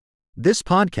This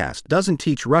podcast doesn't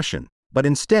teach Russian, but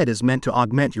instead is meant to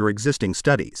augment your existing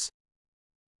studies.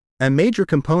 A major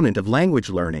component of language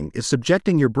learning is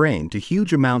subjecting your brain to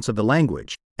huge amounts of the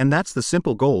language, and that's the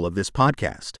simple goal of this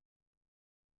podcast.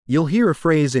 You'll hear a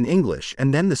phrase in English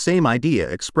and then the same idea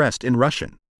expressed in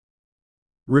Russian.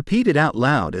 Repeat it out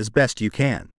loud as best you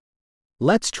can.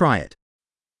 Let's try it.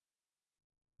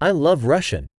 I love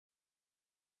Russian.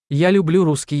 Я люблю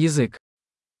русский язык.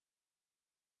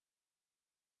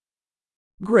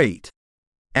 Great.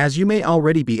 As you may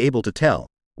already be able to tell,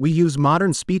 we use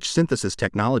modern speech synthesis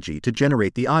technology to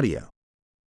generate the audio.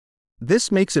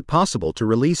 This makes it possible to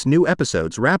release new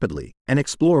episodes rapidly and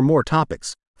explore more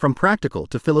topics, from practical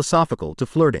to philosophical to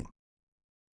flirting.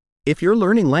 If you're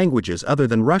learning languages other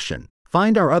than Russian,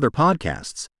 find our other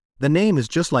podcasts. The name is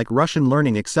just like Russian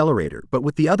Learning Accelerator but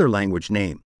with the other language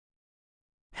name.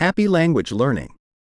 Happy language learning!